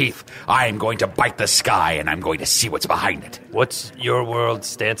these teeth. I am going to bite the sky, and I'm going to see what's behind it. What's your world's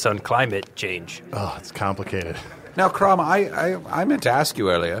stance on climate change? Oh, it's complicated. Now, Crom, I meant to ask you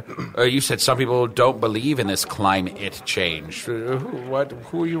earlier. You said some people don't believe in this climate change. Who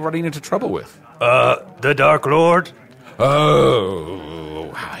are you running into trouble with? The Dark Lord.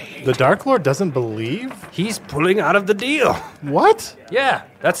 Oh, hi. The Dark Lord doesn't believe? He's pulling out of the deal. What? Yeah,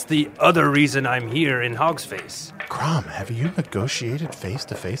 that's the other reason I'm here in Hogsface. Crom, have you negotiated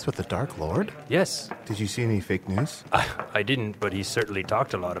face-to-face with the Dark Lord? Yes. Did you see any fake news? I didn't, but he certainly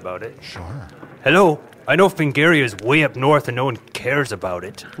talked a lot about it. Sure. Hello. I know Fingaria is way up north and no one cares about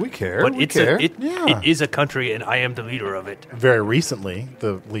it. We care. But It is a country and I am the leader of it. Very recently,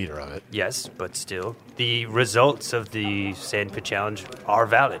 the leader of it. Yes, but still, the results of the Sandpit Challenge are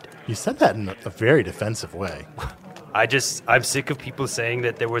valid. You said that in a very defensive way. I'm sick of people saying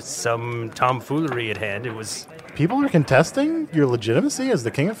that there was some tomfoolery at hand. It was... People are contesting your legitimacy as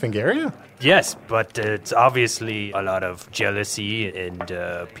the King of Fingaria? Yes, but it's obviously a lot of jealousy and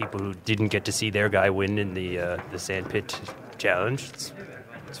people who didn't get to see their guy win in the Sandpit Challenge.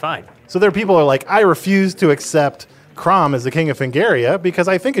 It's fine. So there are people who are like, I refuse to accept Crom as the King of Fingaria because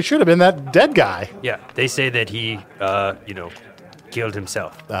I think it should have been that dead guy. Yeah, they say that he, killed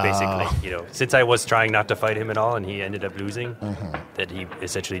himself, basically. Since I was trying not to fight him at all and he ended up losing, that he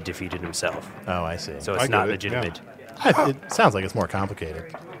essentially defeated himself. Oh, I see. So it's not legitimate. Yeah. It sounds like it's more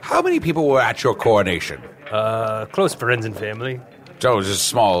complicated. How many people were at your coronation? Close friends and family. So it was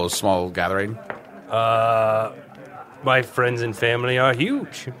just a small gathering? My friends and family are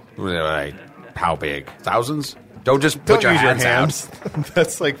huge. Like, how big? Thousands? Don't just put your hands out.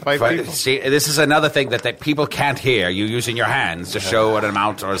 That's like 5 people. See, this is another thing that people can't hear, you using your hands to show an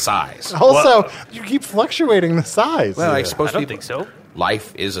amount or a size. Also, you keep fluctuating the size. Well, I suppose I don't think so.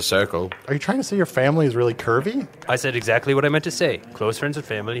 Life is a circle. Are you trying to say your family is really curvy? I said exactly what I meant to say. Close friends and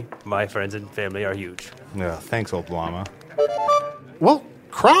family. My friends and family are huge. Yeah, thanks, old llama. Well,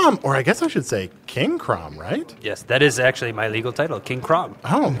 Crom, or I guess I should say King Crom, right? Yes, that is actually my legal title, King Crom.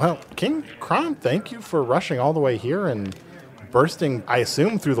 Oh, well, King Crom, thank you for rushing all the way here and bursting, I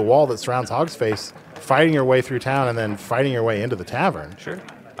assume, through the wall that surrounds Hogsface, fighting your way through town, and then fighting your way into the tavern. Sure.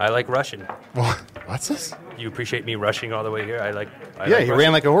 I like rushing. What's this? You appreciate me rushing all the way here? He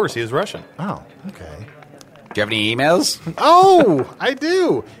ran like a horse. He was rushing. Oh, okay. Do you have any emails? Oh, I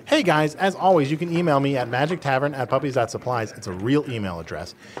do. Hey, guys, as always, you can email me at magictavern@puppies.supplies. It's a real email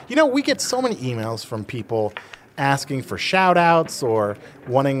address. We get so many emails from people asking for shout-outs or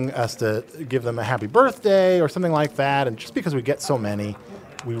wanting us to give them a happy birthday or something like that. And just because we get so many,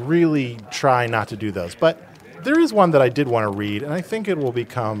 we really try not to do those. But there is one that I did want to read, and I think it will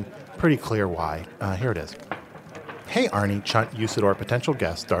become pretty clear why. Here it is. Hey, Arnie, Chunt, Usador, potential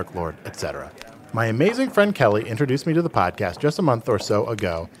guest, Dark Lord, etc. My amazing friend Kelly introduced me to the podcast just a month or so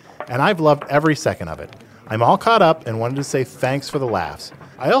ago, and I've loved every second of it. I'm all caught up and wanted to say thanks for the laughs.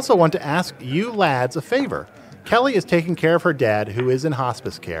 I also want to ask you lads a favor. Kelly is taking care of her dad, who is in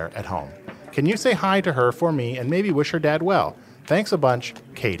hospice care at home. Can you say hi to her for me and maybe wish her dad well? Thanks a bunch,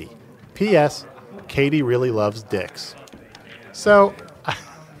 Katie. P.S. Katie really loves dicks. So,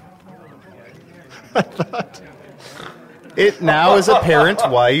 I thought... It now is apparent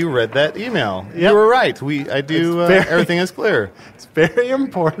why you read that email. Yep. You were right. Everything is clear. It's very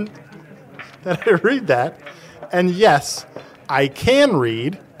important that I read that. And yes, I can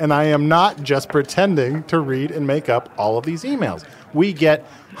read, and I am not just pretending to read and make up all of these emails. We get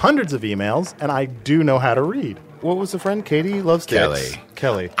hundreds of emails, and I do know how to read. what was the friend? Katie loves dicks.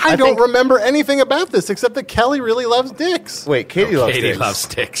 Kelly. I don't remember anything about this except that Kelly really loves dicks. Wait, Katie loves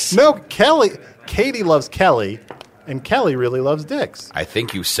dicks. No, Katie loves Kelly, and Kelly really loves dicks. I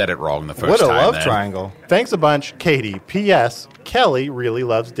think you said it wrong the first What a time. love then. triangle. Thanks a bunch, Katie. P.S. Kelly really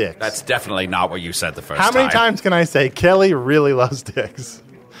loves dicks. That's definitely not what you said the first time. How many times can I say Kelly really loves dicks?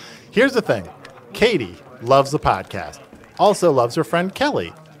 Here's the thing. Katie loves the podcast. Also loves her friend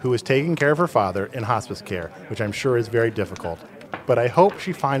Kelly, who is taking care of her father in hospice care, which I'm sure is very difficult. But I hope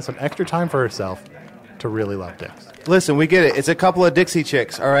she finds some extra time for herself to really love dicks. Listen, we get it. It's a couple of Dixie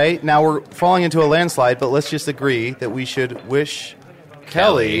chicks, all right? Now we're falling into a landslide, but let's just agree that we should wish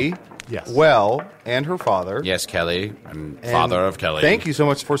Kelly well and her father. Yes, Kelly, and father of Kelly. Thank you so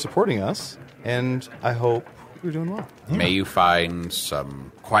much for supporting us, and I hope you're doing well. May you find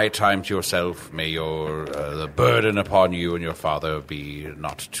some quiet time to yourself. May your the burden upon you and your father be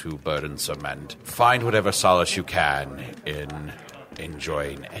not too burdensome, and find whatever solace you can in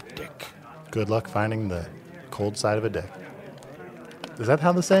enjoying a dick. Good luck finding the cold side of a dick. Is that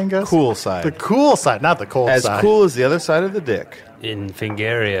how the saying goes? Cool side. The cool side, not the cold As side. As cool as the other side of the dick. In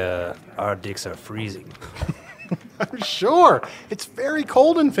Fingaria, our dicks are freezing. I'm sure. It's very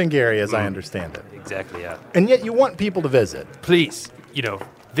cold in Fingaria, as I understand it. Exactly, yeah. And yet you want people to visit. Please,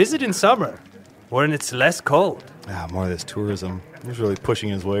 visit in summer when it's less cold. More of this tourism. He's really pushing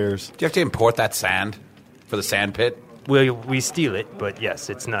his wares. Do you have to import that sand for the sand pit? Well, we steal it, but yes,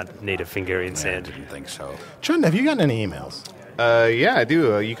 it's not native Fingarian sand. I didn't think so. Chun, have you gotten any emails? Yeah, I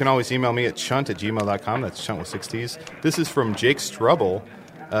do. You can always email me at chunt@gmail.com. That's chunt with 6 T's. This is from Jake Strubble.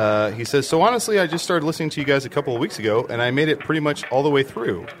 He says, so honestly, I just started listening to you guys a couple of weeks ago, and I made it pretty much all the way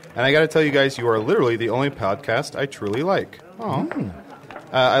through. And I got to tell you guys, you are literally the only podcast I truly like. Oh.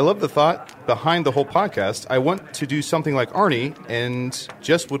 I love the thought behind the whole podcast. I want to do something like Arnie, and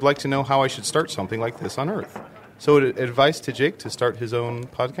just would like to know how I should start something like this on Earth. So advice to Jake to start his own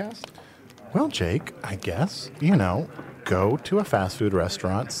podcast? Well, Jake, I guess, go to a fast food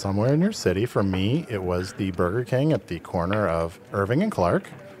restaurant somewhere in your city. For me, it was the Burger King at the corner of Irving and Clark.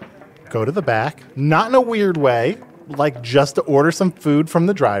 Go to the back, not in a weird way, like just to order some food from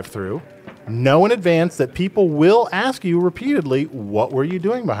the drive-thru. Know in advance that people will ask you repeatedly, what were you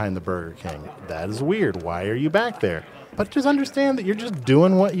doing behind the Burger King? That is weird. Why are you back there? But just understand that you're just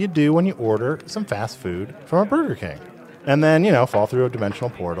doing what you do when you order some fast food from a Burger King. And then, fall through a dimensional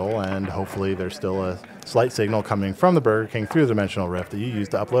portal, and hopefully there's still a slight signal coming from the Burger King through the dimensional rift that you use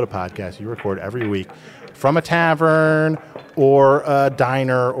to upload a podcast you record every week from a tavern or a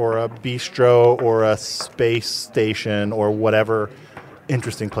diner or a bistro or a space station or whatever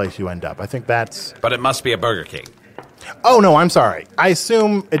interesting place you end up. I think that's... But it must be a Burger King. Oh, no, I'm sorry. I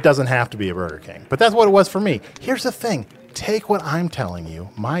assume it doesn't have to be a Burger King. But that's what it was for me. Here's the thing. Take what I'm telling you,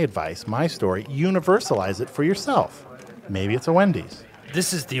 my advice, my story, universalize it for yourself. Maybe it's a Wendy's.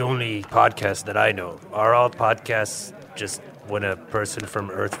 This is the only podcast that I know. Are all podcasts just when a person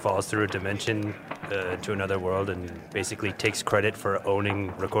from Earth falls through a dimension to another world and basically takes credit for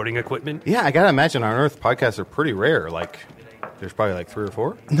owning recording equipment? Yeah, I gotta imagine on Earth podcasts are pretty rare. There's probably 3 or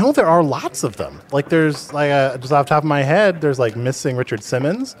 4. No, there are lots of them. There's just off the top of my head, there's Missing Richard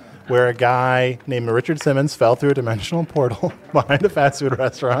Simmons, where a guy named Richard Simmons fell through a dimensional portal behind a fast food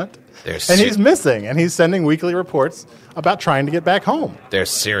restaurant. He's missing, and he's sending weekly reports about trying to get back home.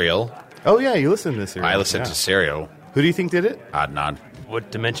 There's Serial. Oh, yeah, you listen to Serial. I listen to Serial. Who do you think did it? Adnan. What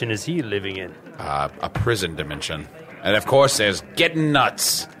dimension is he living in? A prison dimension. And of course, there's Getting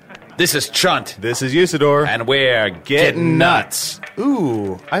Nuts. This is Chunt. This is Usador. And we're Getting Nuts.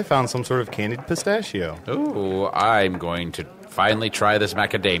 Ooh, I found some sort of candied pistachio. Ooh, I'm going to finally try this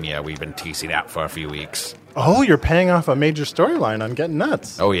macadamia we've been teasing out for a few weeks. Oh, you're paying off a major storyline on Getting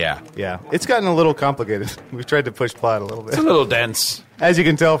Nuts. Oh, yeah. Yeah, it's gotten a little complicated. We've tried to push plot a little bit. It's a little dense. As you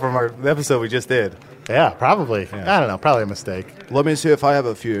can tell from the episode we just did. Yeah, probably. Yeah. I don't know, probably a mistake. Let me see if I have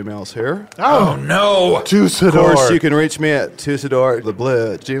a few emails here. Oh no! Tusador. Of course, you can reach me at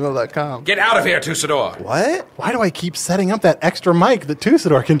tusadortheblue@gmail.com. Get out of here, Tusador! What? Why do I keep setting up that extra mic that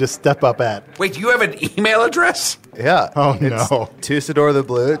Tusador can just step up at? Wait, you have an email address? Yeah. Oh, it's no.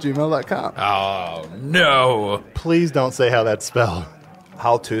 tusadortheblue@gmail.com. Oh, no. Please don't say how that's spelled.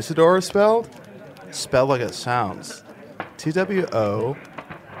 How Tusador is spelled? Spelled like it sounds. T-W-O...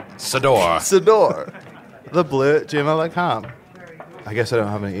 Sador. Sador. theblue@gmail.com. I guess I don't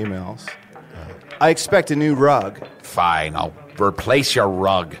have any emails. I expect a new rug. Fine, I'll replace your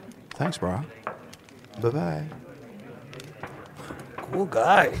rug. Thanks, bro. Bye-bye. Cool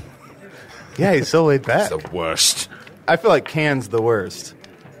guy. Yeah, he's so laid back. He's the worst. I feel like Can's the worst.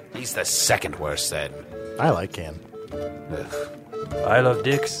 He's the second worst, then. I like Can. I love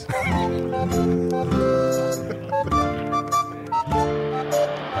dicks.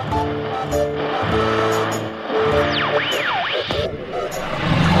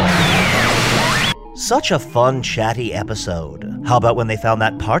 such a fun, chatty episode. How about when they found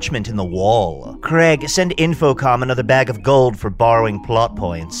that parchment in the wall? Craig, send Infocom another bag of gold for borrowing plot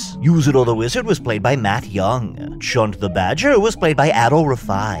points. Usador the Wizard was played by Matt Young. Chunt the Badger was played by Adol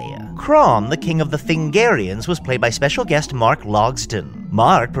Rafai. Crom, the King of the Thingarians, was played by special guest Mark Logsdon.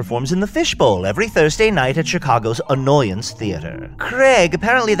 Mark performs in the Fishbowl every Thursday night at Chicago's Annoyance Theater. Craig,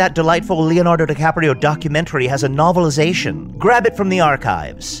 apparently that delightful Leonardo DiCaprio documentary has a novelization. Grab it from the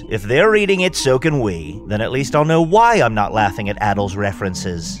archives. If they're reading it, so can we. Then at least I'll know why I'm not laughing at Adol's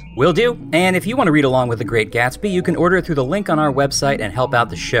references. Will do. And if you want to read along with The Great Gatsby, you can order it through the link on our website and help out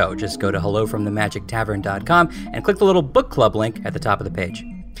the show. Just go to hellofromthemagictavern.com and click the little book club link at the top of the page.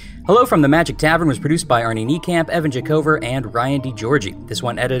 Hello from the Magic Tavern was produced by Arnie Niekamp, Evan Jacover, and Ryan DiGiorgi. This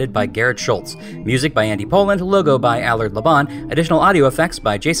one edited by Garrett Schultz. Music by Andy Poland, logo by Allard Laban, additional audio effects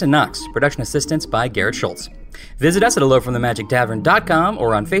by Jason Knox, production assistance by Garrett Schultz. Visit us at hellofromthemagictavern.com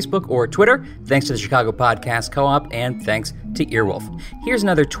or on Facebook or Twitter. Thanks to the Chicago Podcast Co-op, and thanks to Earwolf. Here's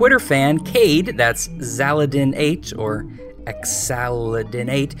another Twitter fan, Cade, that's Zaladin8 or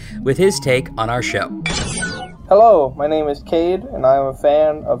Exaladin8, with his take on our show. Hello, my name is Cade, and I'm a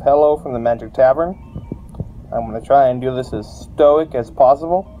fan of Hello from the Magic Tavern. I'm going to try and do this as stoic as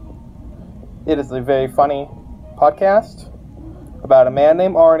possible. It is a very funny podcast about a man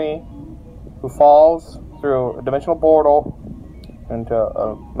named Arnie who falls through a dimensional portal into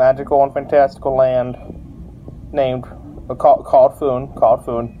a magical and fantastical land named called Foon.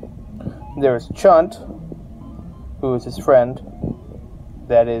 There's Chunt, who is his friend,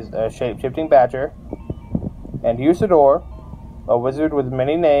 that is a shape-shifting badger. And Usador, a wizard with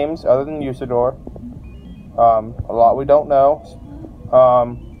many names other than Usador. A lot we don't know.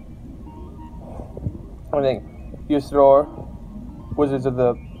 I think Usador, wizards of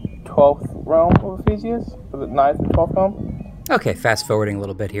the 12th realm of Ephesians, or the 9th and 12th realm. Okay, fast forwarding a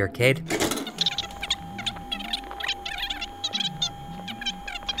little bit here, Cade.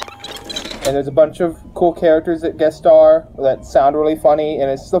 And there's a bunch of cool characters that guest star that sound really funny, and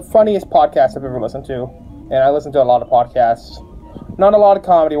it's the funniest podcast I've ever listened to. And I listen to a lot of podcasts. Not a lot of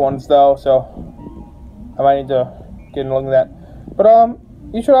comedy ones, though, so I might need to get a look at that. But,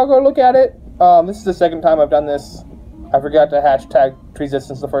 you should all go look at it. This is the second time I've done this. I forgot to hashtag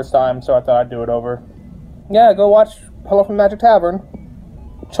Treesistance the first time, so I thought I'd do it over. Yeah, go watch Hello from the Magic Tavern.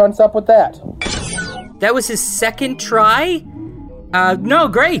 Chunt's up with that. That was his second try? No,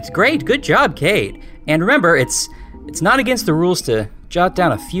 great. Good job, Cade. And remember, it's not against the rules to jot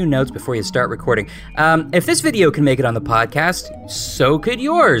down a few notes before you start recording. If this video can make it on the podcast, so could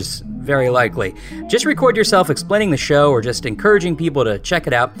yours, very likely. Just record yourself explaining the show or just encouraging people to check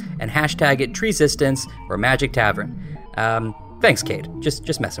it out and hashtag it Treesistance or Magic Tavern. Thanks, Cade.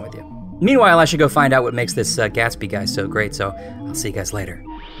 Just messing with you. Meanwhile, I should go find out what makes this Gatsby guy so great, so I'll see you guys later.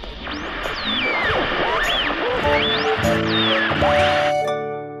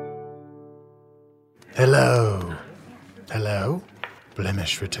 Hello.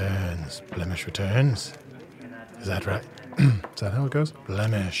 Blemish returns. Is that right? Is that how it goes?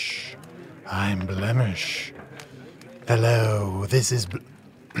 Blemish. I'm Blemish. Hello, this is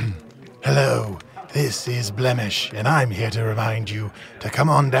Blemish, and I'm here to remind you to come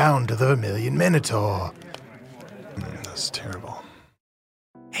on down to the Vermilion Minotaur. That's terrible.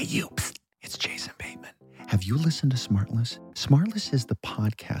 Hey, you. Psst, it's Jason Bateman. Have you listened to Smartless? Smartless is the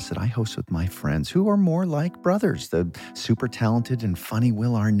podcast that I host with my friends who are more like brothers. The super talented and funny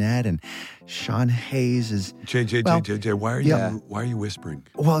Will Arnett and Sean Hayes is... JJ, why are you whispering?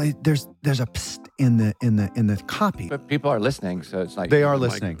 Well, there's a psst in the copy. But people are listening, so it's like... They are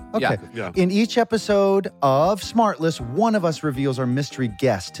listening. Okay. Yeah. In each episode of Smartless, one of us reveals our mystery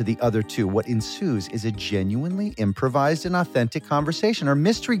guest to the other two. What ensues is a genuinely improvised and authentic conversation. Our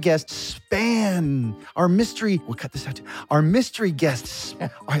mystery guests span... We'll cut this out too. Our mystery guests... All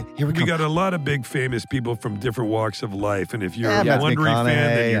right, here we go. We got a lot of big famous people from different walks of life, and if you're a Matthew Wondery fan,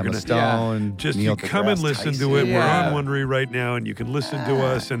 then you're Emma going to... Stone, Just Neil you come and deGrasse listen Tyson. to it. We're on Wondery right now, and you can listen to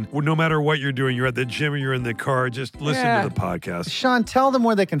us. And no matter what you're doing, you're at the gym or you're in the car, just listen to the podcast. Sean, tell them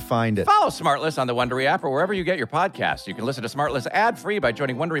where they can find it. Follow Smartless on the Wondery app or wherever you get your podcasts. You can listen to Smartless ad-free by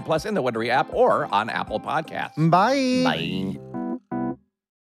joining Wondery Plus in the Wondery app or on Apple Podcasts. Bye. Bye.